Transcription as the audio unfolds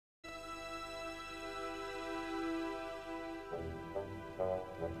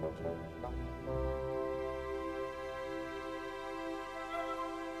My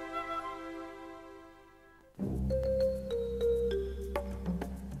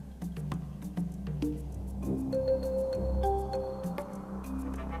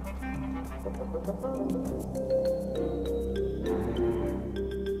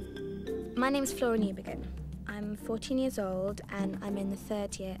name's Flora Newbegin. I'm 14 years old and I'm in the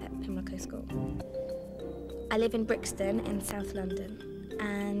 3rd year at Pimlico School. I live in Brixton in South London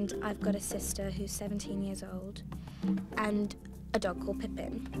and I've got a sister who's 17 years old and a dog called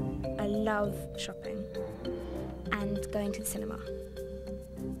Pippin. I love shopping and going to the cinema.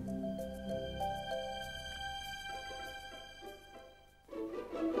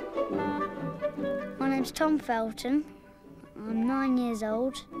 My name's Tom Felton. I'm 9 years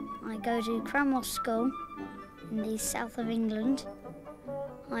old. I go to Cranwell School in the south of England.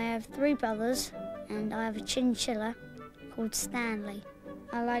 I have 3 brothers and I have a chinchilla called Stanley.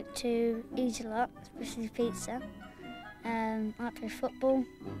 I like to eat a lot, especially pizza. I like to play football,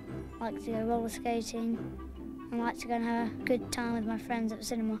 I like to go roller skating. I like to go and have a good time with my friends at the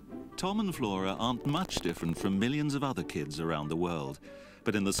cinema. Tom and Flora aren't much different from millions of other kids around the world.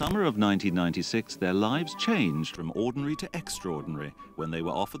 But in the summer of 1996, their lives changed from ordinary to extraordinary when they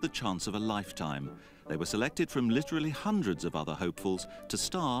were offered the chance of a lifetime. They were selected from literally hundreds of other hopefuls to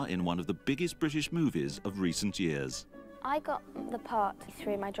star in one of the biggest British movies of recent years. I got the part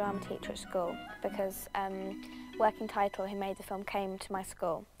through my drama teacher at school because Working Title, who made the film, came to my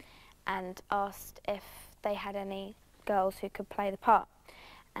school and asked if they had any girls who could play the part.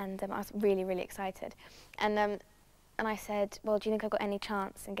 And I was really, really excited. And I said, well, do you think I've got any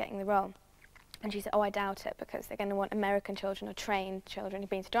chance in getting the role? And she said, oh, I doubt it, because they're going to want American children or trained children who've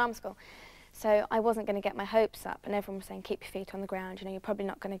been to drama school. So I wasn't going to get my hopes up, and everyone was saying, keep your feet on the ground, you know, you're probably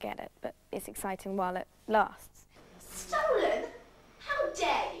not going to get it, but it's exciting while it lasts. Stolen? How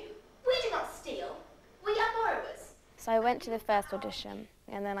dare you? We did not steal. We are borrowers. So I went to the first audition,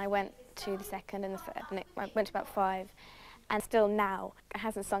 and then I went to the second and the third, and I went to about 5. And still now, it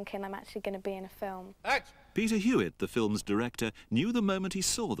hasn't sunk in I'm actually going to be in a film. Act. Peter Hewitt, the film's director, knew the moment he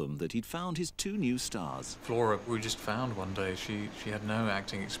saw them that he'd found his 2 new stars. Flora, we just found one day. She had no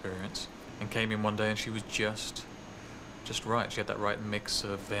acting experience and came in one day and she was just right. She had that right mix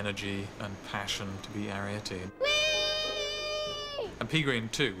of energy and passion to be Arietti. Whee! And P. Green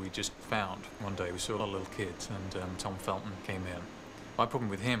too, we just found one day. We saw a lot of little kids and Tom Felton came in. My problem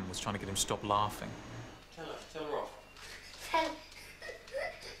with him was trying to get him to stop laughing. Tell her off.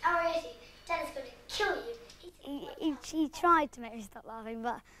 Arietti, Dad's going to kill you. He tried to make me stop laughing,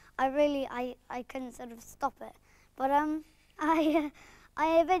 but I couldn't sort of stop it. But I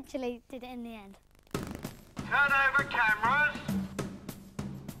eventually did it in the end. Turn over cameras.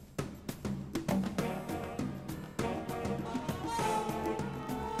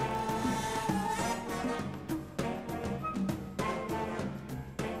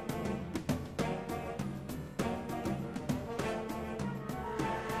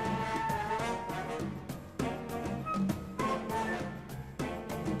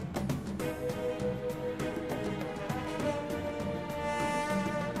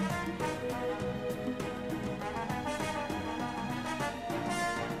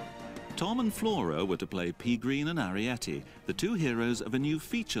 Tom and Flora were to play P. Green and Arietti, the 2 heroes of a new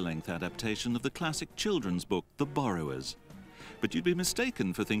feature-length adaptation of the classic children's book, The Borrowers. But you'd be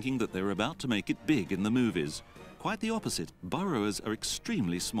mistaken for thinking that they were about to make it big in the movies. Quite the opposite. Borrowers are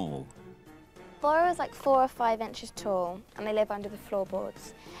extremely small. Borrowers like 4 or 5 inches tall, and they live under the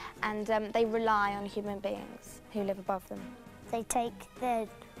floorboards. And they rely on human beings who live above them. They take their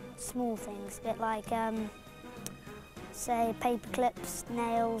small things, a bit like, say, paper clips,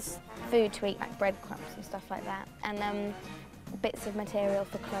 nails. Food to eat, like breadcrumbs and stuff like that. And bits of material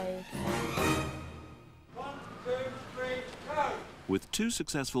for clothes. 1, 2, 3, go! With 2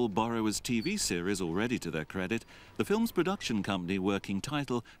 successful Borrowers TV series already to their credit, the film's production company, Working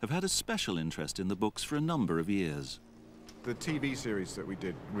Title, have had a special interest in the books for a number of years. The TV series that we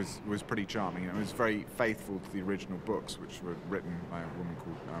did was pretty charming. It was very faithful to the original books, which were written by a woman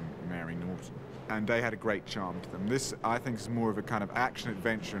called Mary Norton. And they had a great charm to them. This, I think, is more of a kind of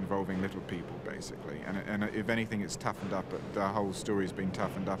action-adventure involving little people, basically. And if anything, it's toughened up. The whole story's been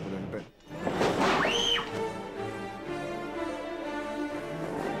toughened up a little bit.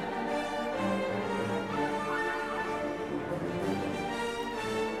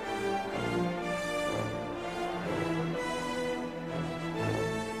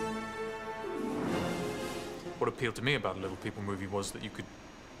 What appealed to me about a Little People movie was that you could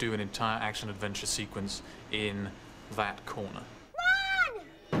do an entire action-adventure sequence in that corner.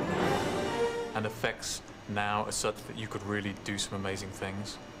 Run! And effects now as such that you could really do some amazing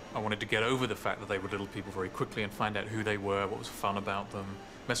things. I wanted to get over the fact that they were little people very quickly and find out who they were, what was fun about them,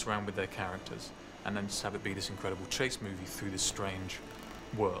 mess around with their characters, and then just have it be this incredible chase movie through this strange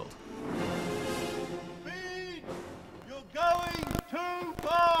world. Speed! You're going too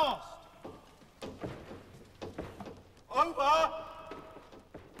fast! Over!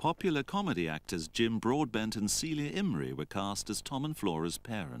 Popular comedy actors Jim Broadbent and Celia Imrie were cast as Tom and Flora's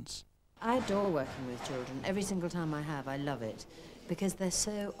parents. I adore working with children. Every single time I have, I love it. Because they're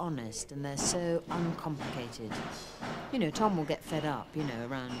so honest and they're so uncomplicated. You know, Tom will get fed up, you know,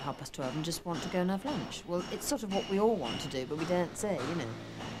 around 12:30 and just want to go and have lunch. Well, it's sort of what we all want to do, but we don't say, you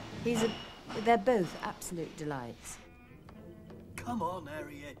know. They're both absolute delights. Come on,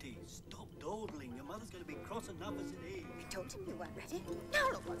 Harrietty. Stop dawdling. Your mother's going to be cross enough as it is. I told him you weren't ready.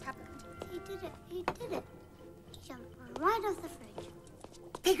 Now look what's happened. He did it. He did it. He jumped right off the fridge.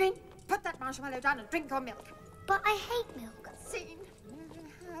 Pigrin, put that marshmallow down and drink your milk. But I hate milk. Scene.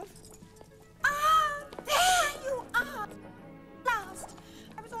 Ah, there you are. Last.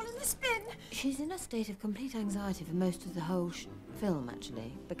 I was all in the spin. She's in a state of complete anxiety for most of the whole film,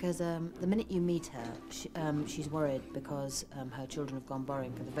 actually, because the minute you meet her, she's worried because her children have gone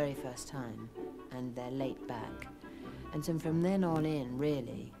borrowing for the very first time, and they're late back. And so from then on in,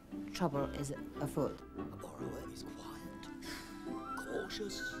 really, trouble is afoot. A borrower is quiet,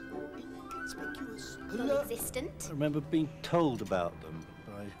 cautious, inconspicuous. Non-existent. I remember being told about them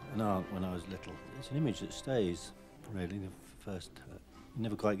by an aunt when I was little. It's an image that stays, really, the first... you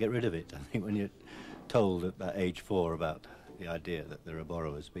never quite get rid of it, I think, when you're told at about age 4 about the idea that there are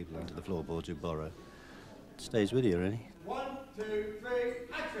borrowers, people under the floorboards who borrow. It stays with you, really. 1, 2, 3,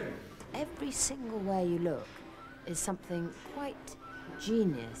 action! Every single way you look is something quite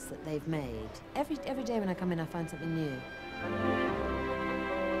genius that they've made. Every day when I come in, I find something new.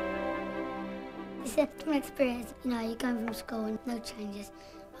 It's a different experience. You know, you're going from school and no changes.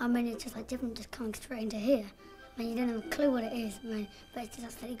 I mean, it's just like different, just coming straight into here. I mean, you don't have a clue what it is, I mean, but it's just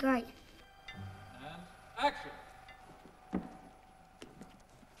absolutely great. And action!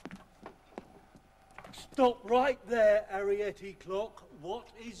 Stop right there, Harrietty Clock. What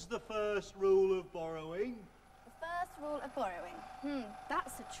is the first rule of borrowing? The first rule of borrowing?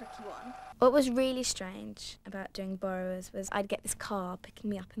 That's a tricky one. What was really strange about doing borrowers was I'd get this car picking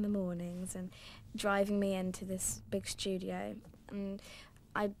me up in the mornings and driving me into this big studio, and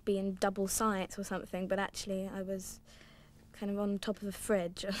I'd be in double science or something, but actually I was kind of on top of a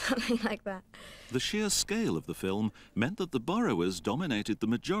fridge or something like that. The sheer scale of the film meant that the borrowers dominated the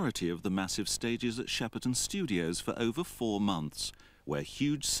majority of the massive stages at Shepperton Studios for over 4 months, where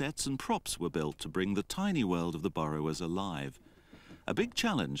huge sets and props were built to bring the tiny world of the borrowers alive. A big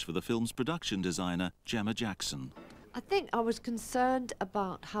challenge for the film's production designer, Gemma Jackson. I think I was concerned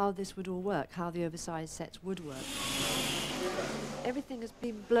about how this would all work, how the oversized sets would work. Everything has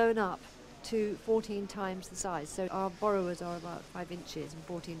been blown up to 14 times the size, so our borrowers are about 5 inches, and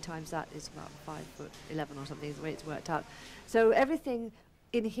 14 times that is about 5'11" or something, is the way it's worked out. So everything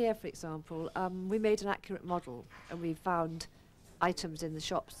in here, for example, we made an accurate model, and we found items in the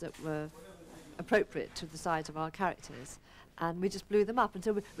shops that were appropriate to the size of our characters, and we just blew them up. And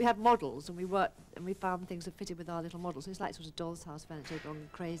so we had models, and we worked, and we found things that fitted with our little models. So it's like sort of doll's house furniture gone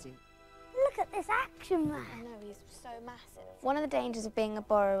crazy. Look at this action man. I know, he's so massive. One of the dangers of being a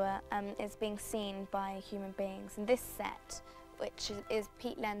borrower is being seen by human beings. And this set, which is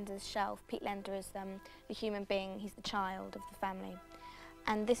Pete Lender's shelf. Pete Lender is the human being, he's the child of the family.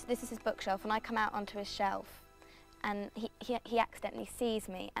 And this is his bookshelf, and I come out onto his shelf, and he accidentally sees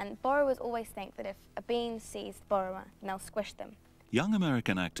me. And borrowers always think that if a bean sees the borrower, then they'll squish them. Young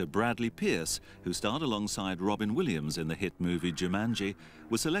American actor Bradley Pierce, who starred alongside Robin Williams in the hit movie Jumanji,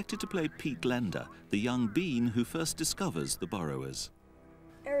 was selected to play Pete Lender, the young bean who first discovers the borrowers.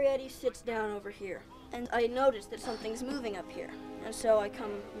 Harrietty sits down over here, and I notice that something's moving up here. And so I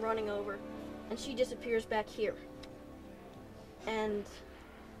come running over, and she disappears back here. And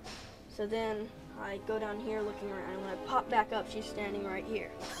so then I go down here looking around, and when I pop back up, she's standing right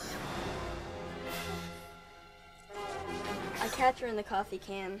here. I catch her in the coffee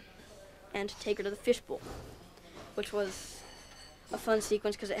can and take her to the fishbowl, which was a fun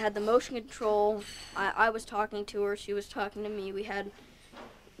sequence because it had the motion control. I was talking to her, she was talking to me. We had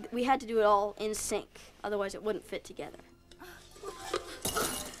to do it all in sync, otherwise it wouldn't fit together.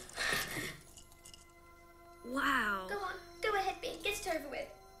 Wow. Go on, go ahead, Bean, get it over with.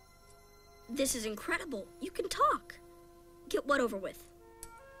 This is incredible. You can talk. Get what over with?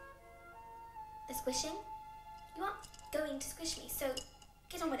 The squishing? You aren't going to squish me, so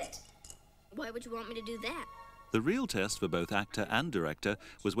get on with it. Why would you want me to do that? The real test for both actor and director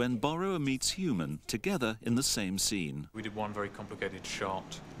was when borrower meets human together in the same scene. We did one very complicated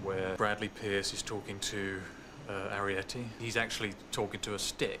shot where Bradley Pierce is talking to Arietti. He's actually talking to a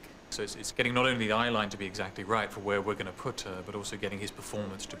stick. So it's getting not only the eye line to be exactly right for where we're going to put her, but also getting his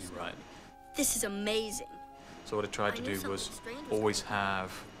performance to be right. This is amazing. So what I tried to do was always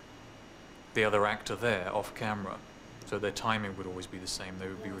have the other actor there off camera, so their timing would always be the same. They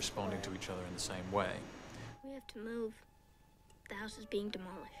would be responding to each other in the same way. We have to move. The house is being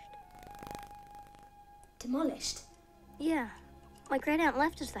demolished. Demolished? Yeah. My great-aunt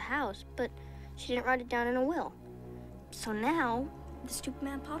left us the house, but she didn't write it down in a will. So now, the stupid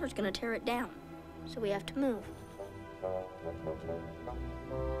man Potter's gonna tear it down. So we have to move.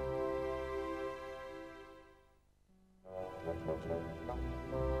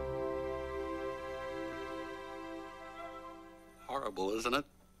 Horrible, isn't it?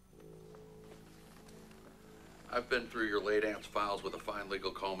 I've been through your late aunt's files with a fine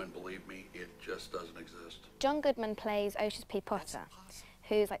legal comb, and believe me, it just doesn't exist. John Goodman plays Otis P. Potter,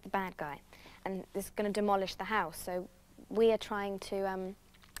 who's like the bad guy, and is going to demolish the house. So we are trying to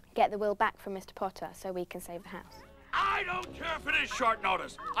get the will back from Mr. Potter so we can save the house. I don't care if it is short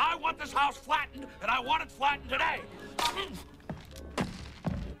notice. I want this house flattened, and I want it flattened today.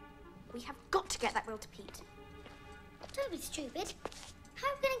 We have got to get that will to Pete. Don't be stupid. How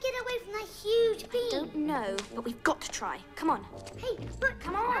are we going to get away from that huge beam? I don't know, but we've got to try. Come on. Hey, look,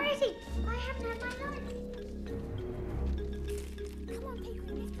 come on. Where is he? I haven't had my lunch. Come on, Pete,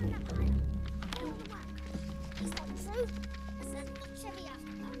 we lift him up higher. Do all the work. Is that true? This is much heavier.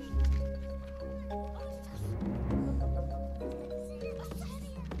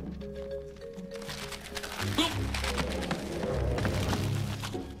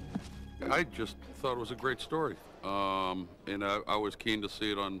 I just thought it was a great story, and I was keen to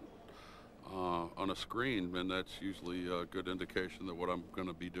see it on a screen, and that's usually a good indication that what I'm going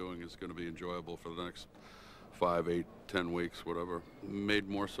to be doing is going to be enjoyable for the next 5, 8, 10 weeks, whatever. Made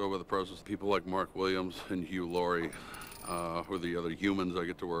more so by the presence of people like Mark Williams and Hugh Laurie, who are the other humans I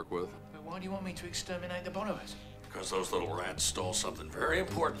get to work with. But why do you want me to exterminate the borrowers? Because those little rats stole something very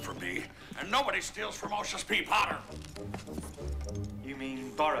important from me, and nobody steals from Otis P. Potter. You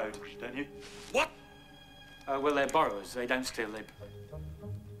mean borrowed, don't you? What? Well, they're borrowers. They don't steal, they...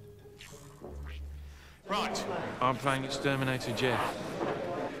 Right. I'm playing Exterminator Jeff.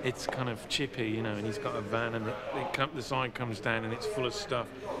 It's kind of chippy, you know, and he's got a van, and the sign comes down, and it's full of stuff.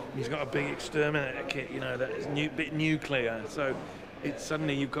 He's got a big exterminator kit, you know, that is bit nuclear. So it's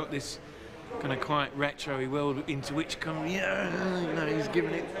suddenly you've got this kind of quite retro-y world into which you know, he's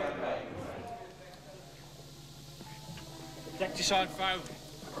giving it. Insecticide foam.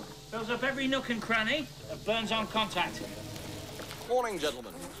 Fills up every nook and cranny and burns on contact. Morning,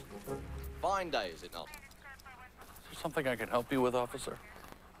 gentlemen. Fine day, is it not? Is there something I can help you with, officer?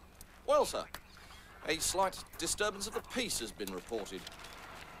 Well, sir, a slight disturbance of the peace has been reported.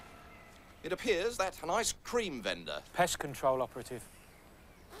 It appears that an ice cream vendor... Pest control operative.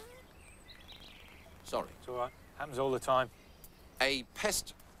 Sorry. It's all right. Happens all the time. A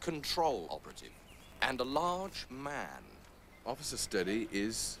pest control operative and a large man. Officer Steady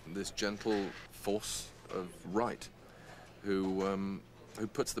is this gentle force of right who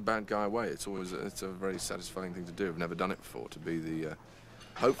puts the bad guy away. It's a very satisfying thing to do. I've never done it before, to be the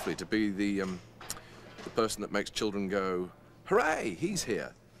hopefully to be the person that makes children go, hooray, he's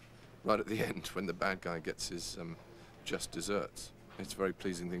here, right at the end when the bad guy gets his just desserts. It's a very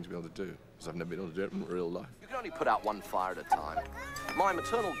pleasing thing to be able to do, because I've never been able to do it in real life. You can only put out one fire at a time. My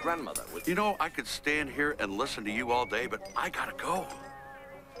maternal grandmother was... You know, I could stand here and listen to you all day, but I gotta go.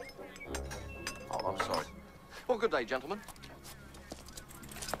 Oh, I'm sorry. Well, good day, gentlemen.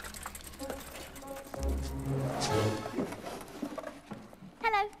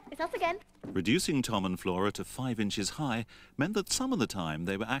 Hello, it's us again. Reducing Tom and Flora to 5 inches high meant that some of the time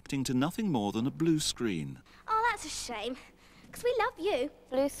they were acting to nothing more than a blue screen. Oh, that's a shame, because we love you.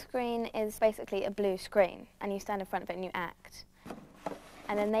 Blue screen is basically a blue screen, and you stand in front of it and you act.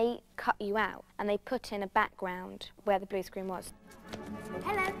 And then they cut you out, and they put in a background where the blue screen was.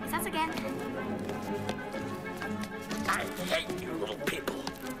 Hello, it's us again. I hate you little people.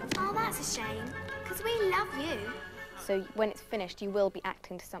 Oh, that's a shame, because we love you. So when it's finished, you will be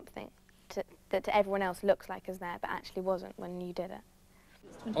acting to something that to everyone else looks like is there, but actually wasn't when you did it.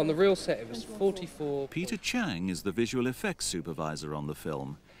 On the real set, it was 44... Peter Chang is the visual effects supervisor on the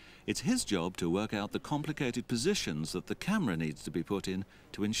film. It's his job to work out the complicated positions that the camera needs to be put in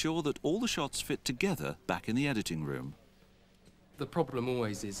to ensure that all the shots fit together back in the editing room. The problem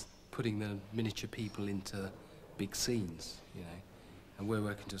always is putting the miniature people into big scenes, you know, and we're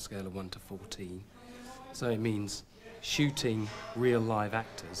working to a scale of 1 to 14. So it means shooting real live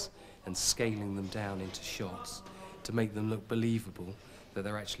actors and scaling them down into shots to make them look believable that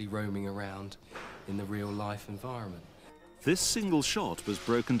they're actually roaming around in the real life environment. This single shot was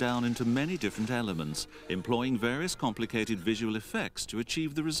broken down into many different elements, employing various complicated visual effects to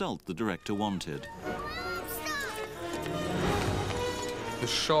achieve the result the director wanted. The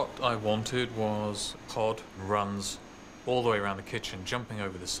shot I wanted was Pod runs all the way around the kitchen, jumping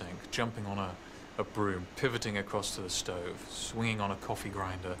over the sink, jumping on a broom, pivoting across to the stove, swinging on a coffee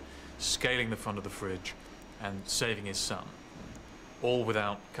grinder, scaling the front of the fridge, and saving his son. All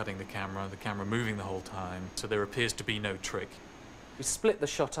without cutting the camera moving the whole time, so there appears to be no trick. We split the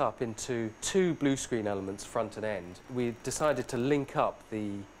shot up into 2 blue screen elements, front and end. We decided to link up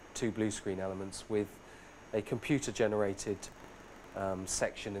the 2 blue screen elements with a computer-generated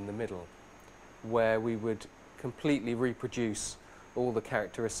section in the middle, where we would completely reproduce all the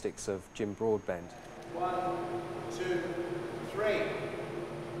characteristics of Jim Broadbent. 1, 2, 3.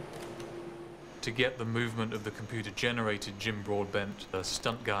 To get the movement of the computer-generated Jim Broadbent, the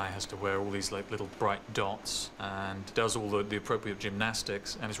stunt guy has to wear all these like little bright dots and does all the appropriate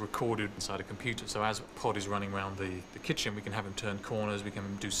gymnastics and is recorded inside a computer. So as Pod is running around the kitchen, we can have him turn corners, we can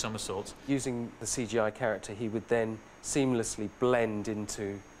do somersaults. Using the CGI character, he would then seamlessly blend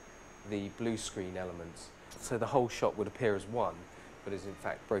into the blue screen elements. So the whole shot would appear as one, but is in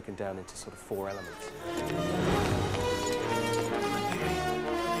fact broken down into sort of 4 elements.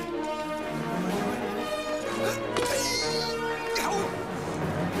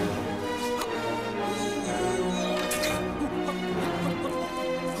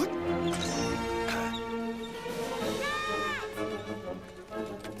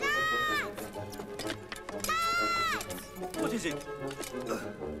 What is it?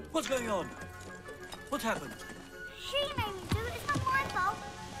 What's going on? What's happened? She made me do it. It's not my fault.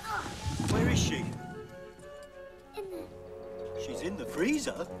 Where is she? In there. She's in the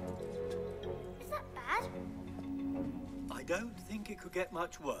freezer. Is that bad? I don't think it could get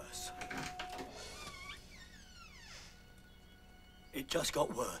much worse. It just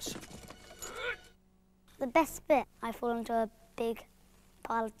got worse. The best bit, I fall into a big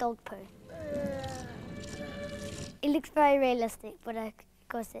pile of dog poo. It looks very realistic, but of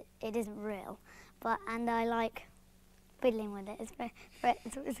course it isn't real. And I like fiddling with it. It's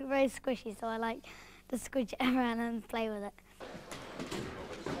very squishy, so I like to squish it around and play with it.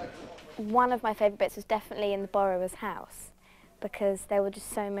 One of my favourite bits was definitely in the borrower's house, because there were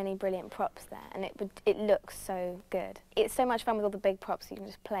just so many brilliant props there, and it looks so good. It's so much fun with all the big props, you can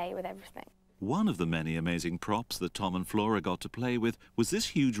just play with everything. One of the many amazing props that Tom and Flora got to play with was this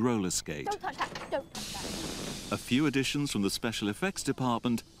huge roller skate. Don't touch that, don't touch that. A few additions from the special effects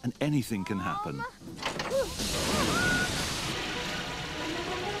department and anything can happen.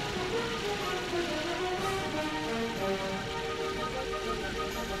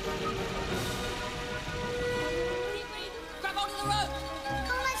 Grab onto the rope!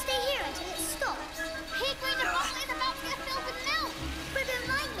 Can't I stay here until it stops? Hickory, the bottle is about to get filled with milk! We don't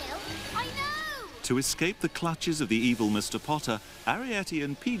like milk, I know! To escape the clutches of the evil Mr. Potter, Arrietty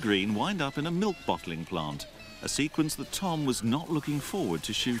and Pea Green wind up in a milk bottling plant, a sequence that Tom was not looking forward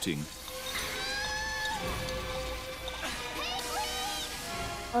to shooting.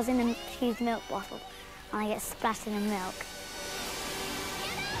 I was in a huge milk bottle and I get splashed in the milk.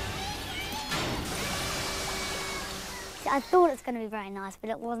 See, I thought it was going to be very nice, but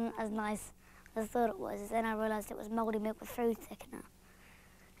it wasn't as nice as I thought it was. Then I realised it was mouldy milk with food thickener.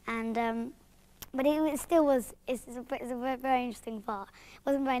 And but it still was. It's a very interesting part. It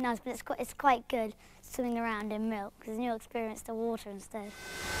wasn't very nice, but it's quite good swimming around in milk because then you'll experience the water instead.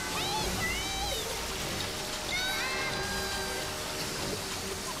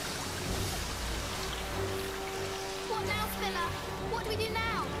 What now, Spiller? What do we do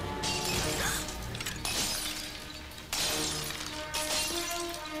now?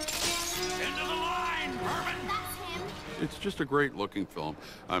 Into the line, Herman! That's him. It's just a great looking film.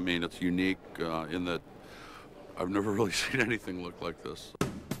 I mean, it's unique in that I've never really seen anything look like this.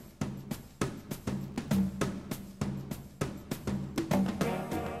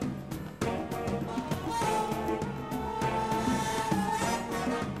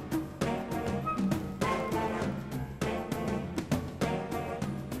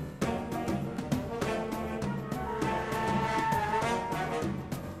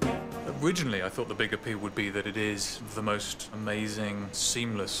 Originally, I thought the big appeal would be that it is the most amazing,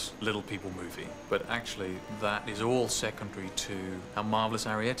 seamless Little People movie. But actually, that is all secondary to how marvellous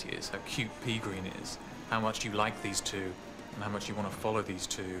Arrietty is, how cute Pea Green is, how much you like these two, and how much you want to follow these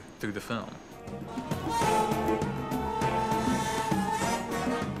two through the film.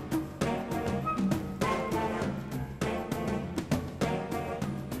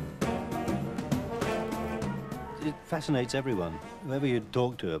 it fascinates everyone. Whoever you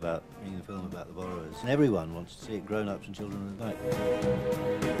talk to about being a film about the borrowers, and everyone wants to see it, grown-ups and children alike.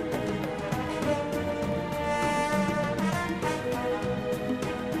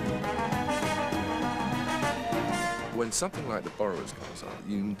 When something like The Borrowers comes on,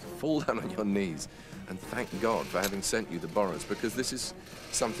 you fall down on your knees and thank God for having sent you The Borrowers, because this is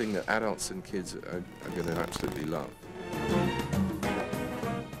something that adults and kids are going to absolutely love.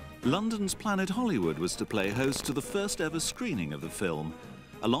 London's Planet Hollywood was to play host to the first ever screening of the film.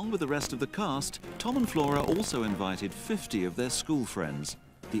 Along with the rest of the cast, Tom and Flora also invited 50 of their school friends.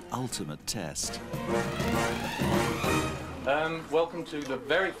 The ultimate test. Welcome to the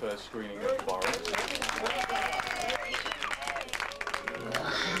very first screening of The Borrowers.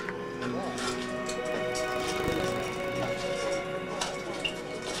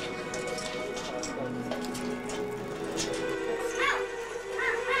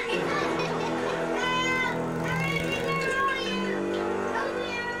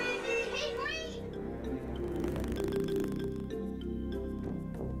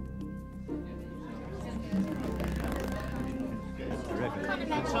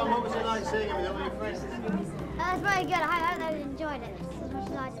 So what was it like seeing it with all your friends? It was very good. I hope they enjoyed it as much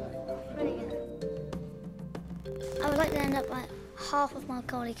as I did. Really good. I would like to end up like half of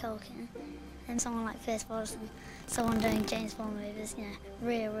Macaulay Culkin and someone like Pierce Brosnan, someone doing James Bond movies, you know,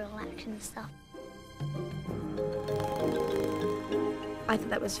 real action stuff. I thought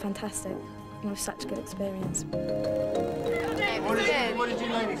that was fantastic. It was such a good experience. What did you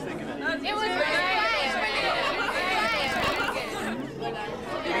ladies think of it? It was great.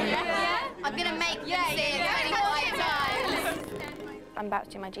 I'm going to make you see it 25 times. I'm about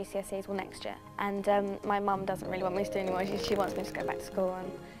to do my GCSEs next year, and my mum doesn't really want me to do anymore. She wants me to go back to school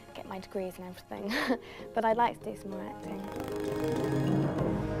and get my degrees and everything. But I'd like to do some more acting.